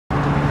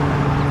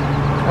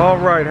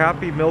Alright,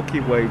 happy Milky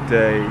Way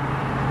Day.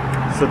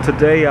 So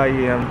today I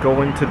am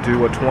going to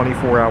do a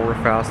 24-hour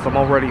fast. I'm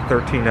already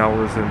 13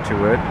 hours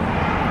into it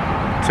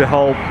to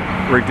help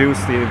reduce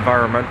the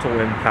environmental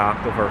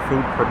impact of our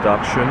food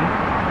production.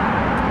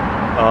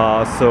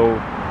 So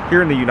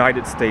here in the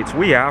United States,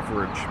 we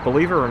average,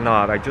 believe it or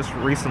not, I just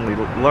recently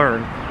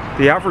learned,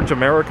 the average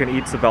American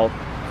eats about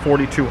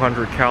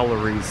 4,200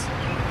 calories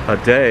a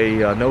day.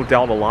 No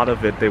doubt a lot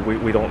of it that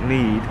we don't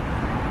need.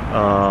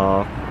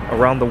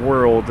 Around the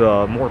world,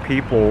 more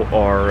people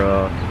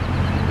are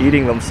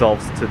eating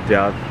themselves to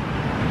death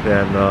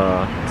than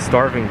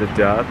starving to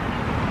death.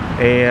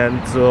 And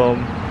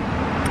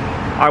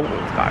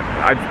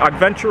I'd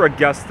venture a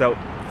guess that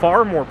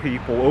far more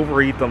people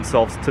overeat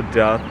themselves to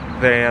death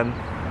than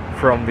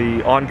from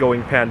the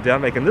ongoing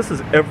pandemic. And this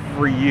is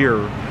every year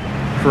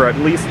for at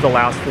least the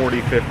last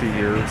 40, 50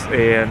 years.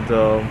 And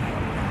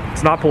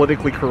it's not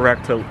politically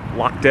correct to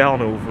lock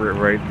down over it,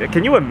 right?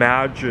 Can you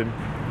imagine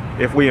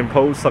if we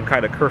impose some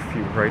kind of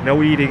curfew, right?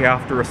 No eating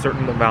after a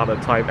certain amount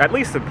of time, at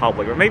least in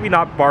public, or maybe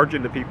not barge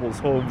into people's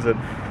homes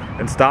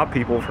and stop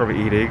people from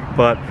eating,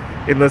 but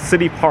in the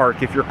city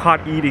park, if you're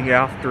caught eating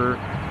after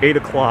 8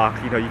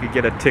 o'clock, you could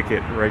get a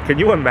ticket, right? Can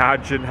you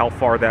imagine how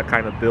far that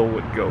kind of bill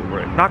would go,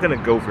 right? Not going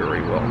to go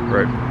very well,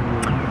 right?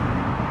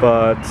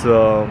 But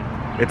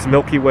it's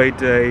Milky Way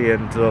Day,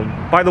 and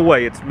by the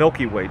way, it's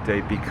Milky Way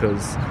Day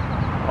because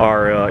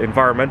our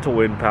environmental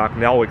impact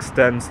now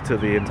extends to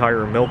the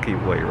entire Milky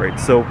Way, right?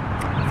 So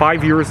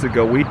 5 years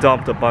ago, we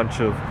dumped a bunch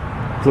of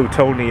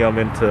plutonium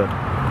into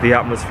the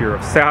atmosphere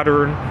of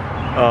Saturn.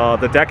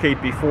 The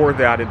decade before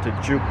that into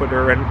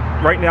Jupiter. And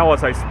right now,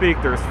 as I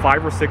speak, there's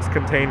 5 or 6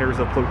 containers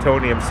of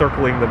plutonium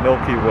circling the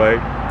Milky Way.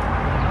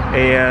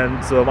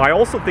 And I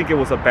also think it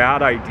was a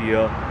bad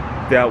idea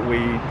that we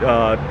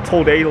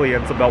told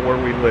aliens about where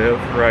we live,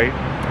 right?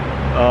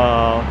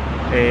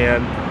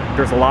 And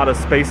there's a lot of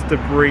space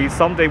debris.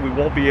 Someday we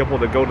won't be able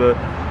to go to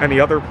any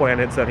other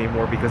planets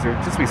anymore because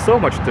there'd just be so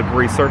much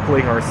debris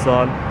circling our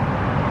sun.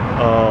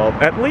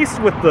 At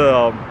least with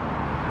the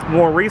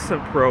more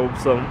recent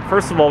probes,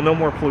 first of all, no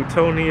more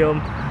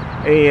plutonium,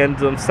 and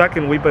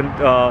second, we've been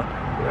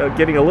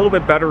getting a little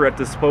bit better at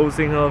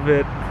disposing of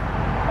it.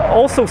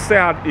 Also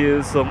sad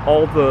is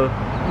all the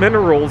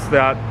minerals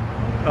that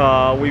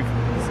we've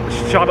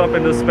shot up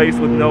into space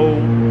with no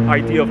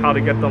idea of how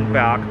to get them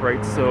back,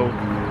 right? So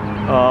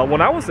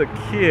when I was a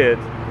kid,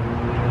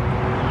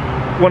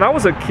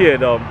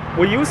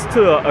 we used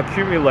to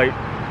accumulate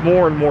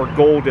more and more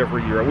gold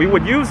every year. We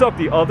would use up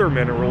the other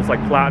minerals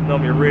like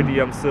platinum,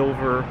 iridium,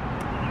 silver,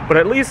 but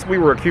at least we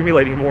were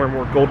accumulating more and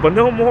more gold, but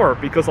no more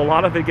because a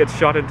lot of it gets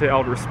shot into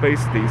outer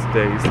space these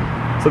days.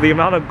 So the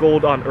amount of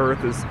gold on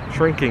Earth is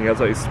shrinking as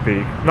I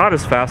speak. Not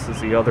as fast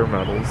as the other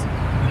metals,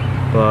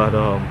 but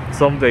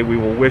someday we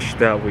will wish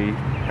that we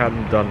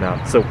hadn't done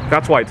that. So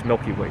that's why it's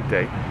Milky Way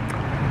Day.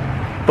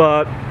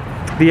 But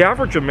the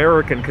average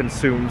American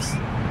consumes,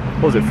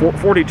 what was it,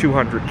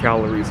 4,200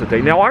 calories a day.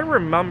 Now I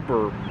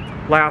remember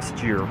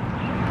last year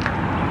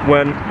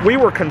when we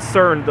were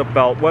concerned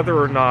about whether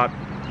or not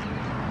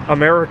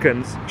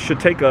Americans should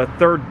take a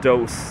third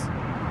dose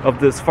of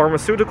this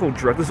pharmaceutical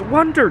drug, this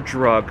wonder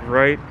drug,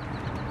 right?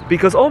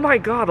 Because, oh my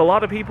God, a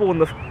lot of people in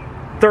the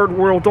third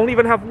world don't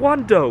even have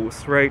one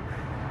dose, right?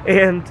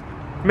 And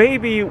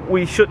maybe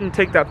we shouldn't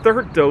take that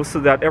third dose so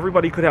that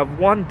everybody could have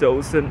one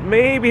dose, and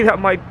maybe that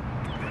might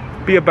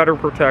be a better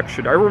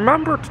protection. I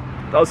remember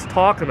us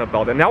talking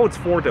about it. Now it's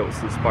 4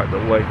 doses, by the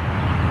way.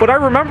 But I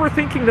remember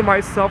thinking to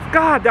myself,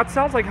 God, that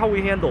sounds like how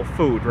we handle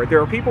food, right? There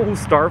are people who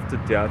starve to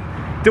death.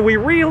 Do we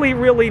really,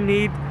 really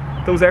need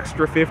those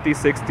extra 50,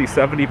 60,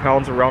 70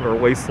 pounds around our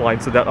waistline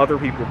so that other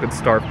people can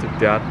starve to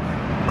death?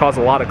 Cause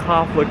a lot of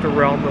conflict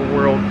around the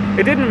world.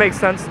 It didn't make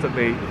sense to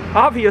me.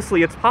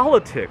 Obviously, it's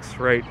politics,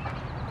 right?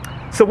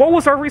 So what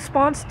was our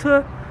response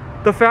to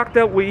the fact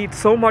that we eat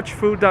so much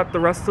food that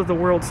the rest of the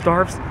world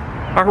starves?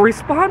 Our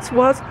response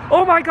was,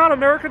 oh my God,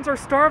 Americans are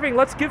starving.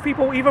 Let's give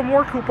people even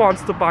more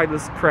coupons to buy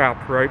this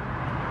crap, right?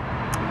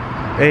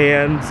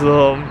 And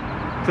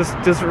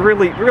just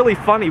really, really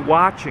funny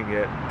watching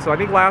it. So I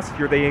think last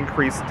year they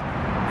increased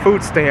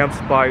food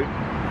stamps by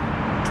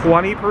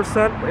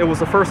 20%. It was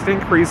the first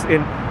increase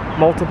in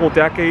multiple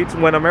decades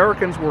when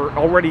Americans were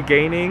already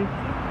gaining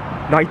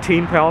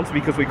 19 pounds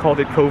because we called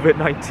it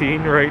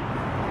COVID-19, right?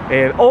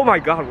 And oh my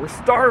God, we're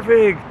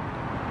starving,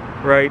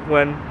 right?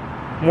 When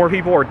more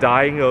people are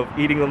dying of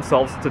eating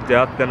themselves to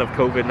death than of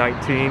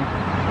COVID-19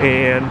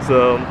 and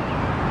the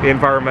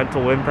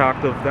environmental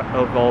impact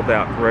of all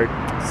that, right?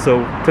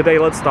 So today,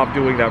 let's stop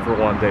doing that for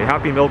one day.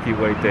 Happy Milky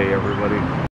Way Day, everybody.